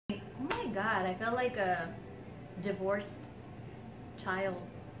God, I feel like a divorced child.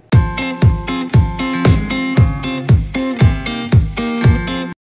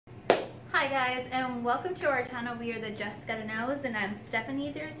 Hi guys, and welcome to our channel. We are the Just Gotta Knows, and I'm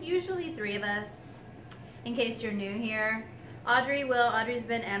Stephanie. There's usually three of us, in case you're new here. Audrey's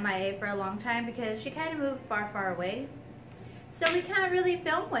been MIA for a long time because she kind of moved far away. So we can't really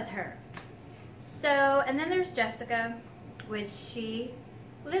film with her. So, and then there's Jessica, which she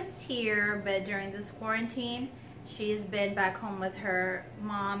lives here, but during this quarantine, she's been back home with her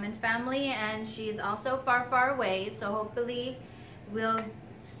mom and family, and she's also far away, so hopefully we'll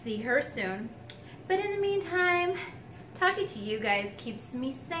see her soon. But in the meantime, talking to you guys keeps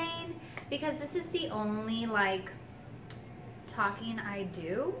me sane, because this is the only talking I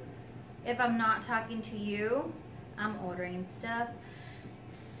do. If I'm not talking to you, I'm ordering stuff.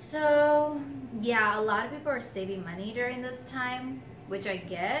 So yeah, a lot of people are saving money during this time, which I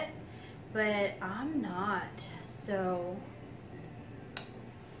get, but I'm not. So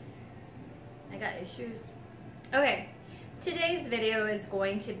I got issues. Okay, today's video is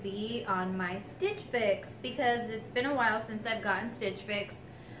going to be on my Stitch Fix, because it's been a while since I've gotten Stitch Fix.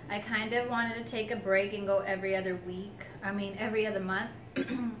 I kind of wanted to take a break and go every other month.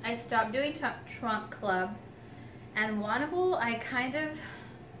 I stopped doing Trunk Club, and Wannable, I kind of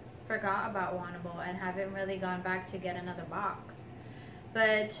forgot about Wannable and haven't really gone back to get another box.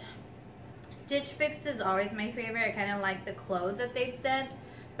 But Stitch Fix is always my favorite. I kind of like the clothes that they've sent,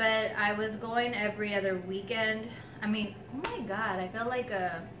 but I was going every other weekend. I mean, oh my God, I feel like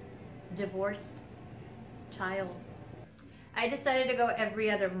a divorced child. I decided to go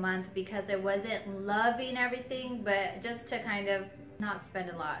every other month because I wasn't loving everything, but just to kind of not spend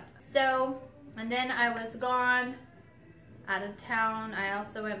a lot. So, and then I was gone out of town. I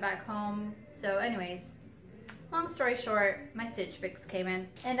also went back home. So anyways, long story short, my Stitch Fix came in.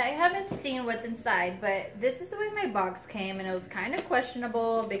 And I haven't seen what's inside, but this is the way my box came, and it was kind of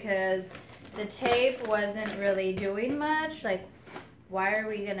questionable because the tape wasn't really doing much. Like, why?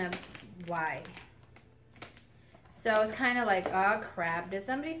 So I was kind of like, oh crap, did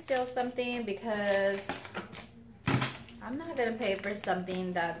somebody steal something? Because I'm not gonna pay for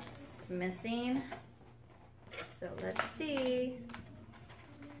something that's missing. So let's see.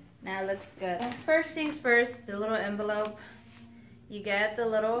 Now it looks good. First things first, the little envelope. You get the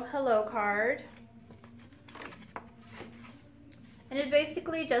little hello card. And it's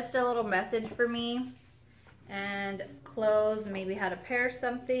basically just a little message for me. And clothes, maybe how to pair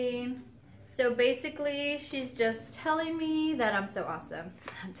something. So basically, she's just telling me that I'm so awesome.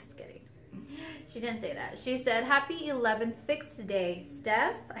 I'm just kidding. She didn't say that. She said, happy 11th Fix Day,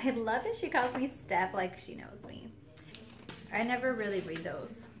 Steph. I love that she calls me Steph like she knows me. I never really read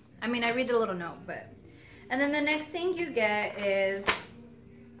those. I mean, I read the little note, but. And then the next thing you get is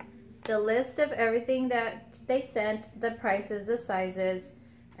the list of everything that they sent, the prices, the sizes,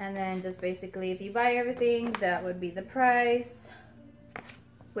 and then just basically if you buy everything, that would be the price,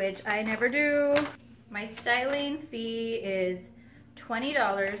 which I never do. My styling fee is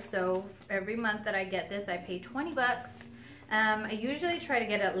 $20, so every month that I get this, I pay 20 bucks. I usually try to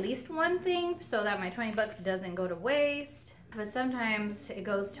get at least one thing so that my 20 bucks doesn't go to waste, but sometimes it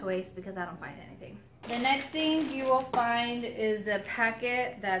goes to waste because I don't find anything. The next thing you will find is a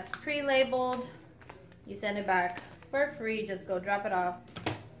packet that's pre-labeled. You send it back for free, just go drop it off.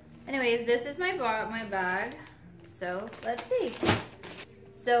 Anyways, this is my bag, so let's see.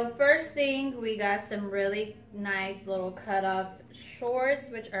 So first thing, we got some really nice little cut off shorts,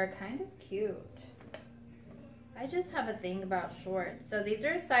 which are kind of cute. I just have a thing about shorts. So these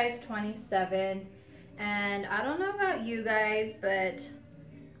are size 27, and I don't know about you guys, but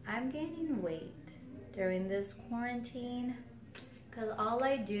I'm gaining weight during this quarantine because all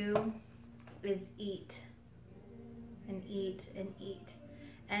I do is eat and eat and eat.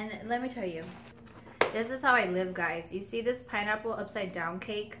 And let me tell you, this is how I live, guys. You see this pineapple upside down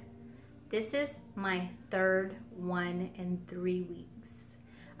cake? This is my third one in 3 weeks.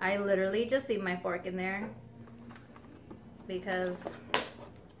 I literally just leave my fork in there because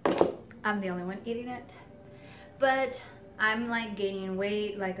I'm the only one eating it. But I'm like gaining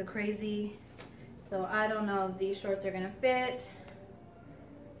weight like a crazy. So I don't know if these shorts are gonna fit.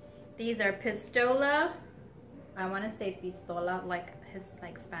 These are Pistola. I wanna say pistola like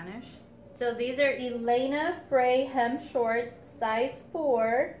Spanish. So these are Elena Frey hem shorts, size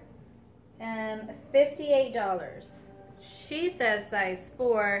 4, $58. She says size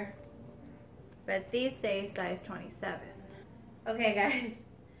 4, but these say size 27. Okay guys,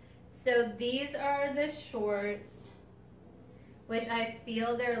 so these are the shorts, which I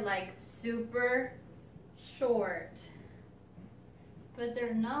feel they're like super short. but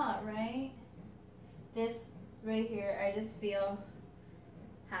they're not, right? This right here, I just feel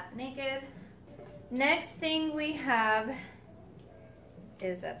half naked. Next thing we have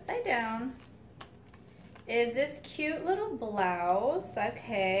is upside down. Is this cute little blouse.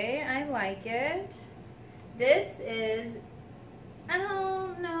 Okay, I like it. This is, I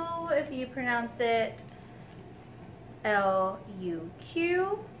don't know if you pronounce it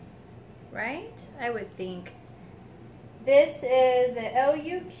L-U-Q, right? I would think. This is a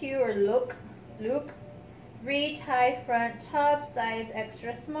L-U-Q or look, re-tie front top, size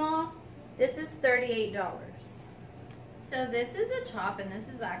extra small. This is $38. So this is a top, and this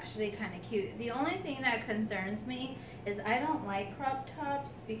is actually kind of cute. The only thing that concerns me is I don't like crop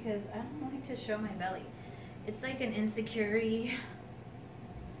tops because I don't like to show my belly. It's like an insecurity,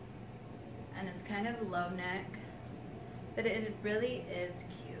 and it's kind of low neck, but it really is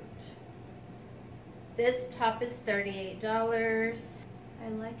cute. This top is $38. I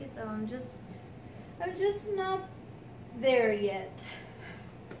like it though. I'm just not there yet.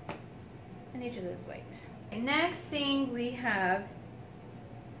 I need to lose weight. Next thing we have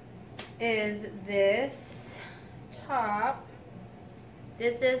is this top.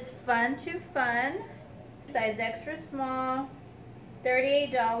 This is Fun to Fun, size extra small,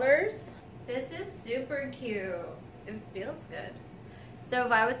 $38. This is super cute. It feels good. So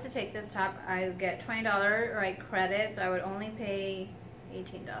if I was to take this top, I would get $20 right credit, so I would only pay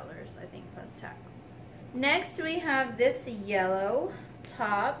 $18, I think, plus tax. Next we have this yellow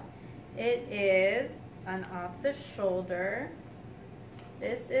top. It is an off the shoulder.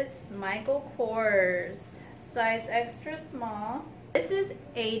 This is Michael Kors, size extra small. This is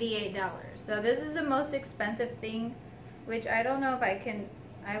 $88. So this is the most expensive thing, which I don't know if I can,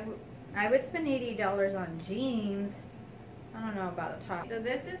 I would spend $80 on jeans. I don't know about a top. So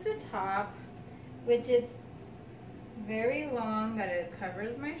this is the top, which is very long, that it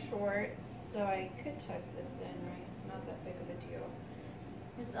covers my shorts. So I could tuck this in, right? It's not that big of a deal.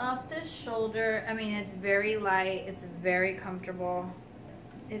 It's off the shoulder. I mean, it's very light. It's very comfortable.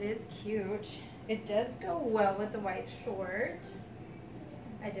 It is cute. It does go well with the white short.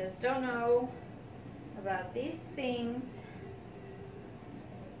 I just don't know about these things.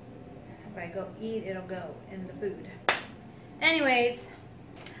 If I go eat, it'll go in the food. Anyways,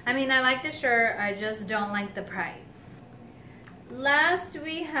 I mean, I like the shirt. I just don't like the price. Last,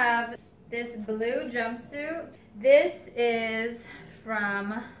 we have this blue jumpsuit. This is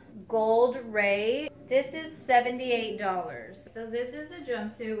from Gold Ray. This is $78. So this is a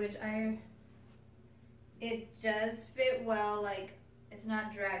jumpsuit, which it does fit well, like it's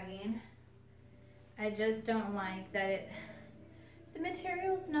not dragging. I just don't like that the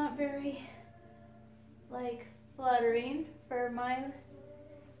material's not very like flattering for my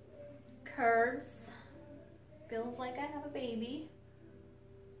curves. Feels like I have a baby,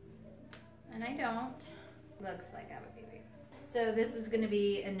 and I don't. Looks like I have a baby. So this is gonna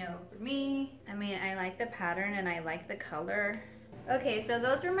be a no for me. I mean, I like the pattern and I like the color. Okay, so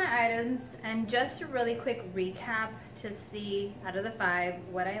those are my items, and just a really quick recap to see out of the 5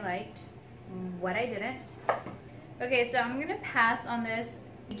 what I liked, what I didn't. Okay, so I'm gonna pass on this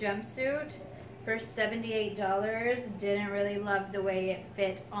jumpsuit for $78. Didn't really love the way it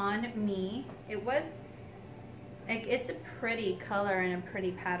fit on me. It was, like, it's a pretty color and a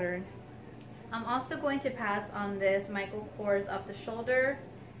pretty pattern. I'm also going to pass on this Michael Kors off the shoulder.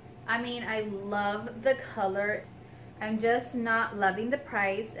 I mean, I love the color. I'm just not loving the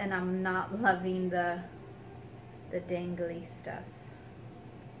price, and I'm not loving the dangly stuff.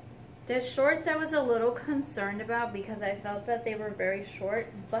 The shorts I was a little concerned about because I felt that they were very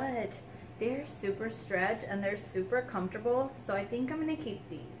short, but they're super stretch and they're super comfortable, so I think I'm gonna keep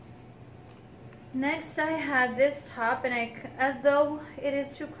these. Next, I had this top, and although it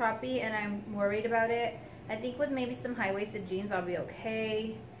is too croppy and I'm worried about it, I think with maybe some high-waisted jeans I'll be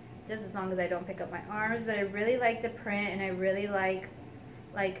okay, just as long as I don't pick up my arms. But I really like the print, and I really like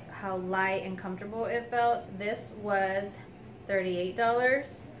how light and comfortable it felt. This was $38.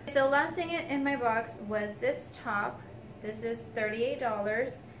 So last thing in my box was this top. This is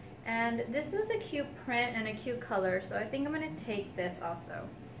 $38, and this was a cute print and a cute color, so I think I'm going to take this also.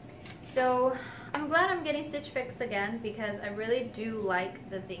 So I'm glad I'm getting Stitch Fix again, because I really do like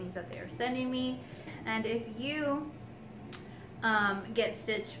the things that they're sending me. And if you get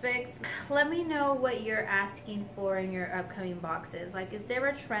Stitch Fix, let me know what you're asking for in your upcoming boxes. Like, is there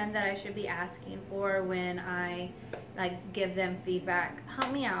a trend that I should be asking for when I give them feedback?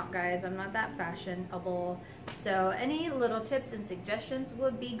 Help me out, guys. I'm not that fashionable, so any little tips and suggestions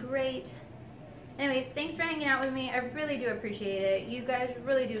would be great. Anyways, thanks for hanging out with me. I really do appreciate it. You guys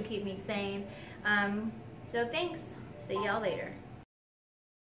really do keep me sane. So thanks. See y'all later.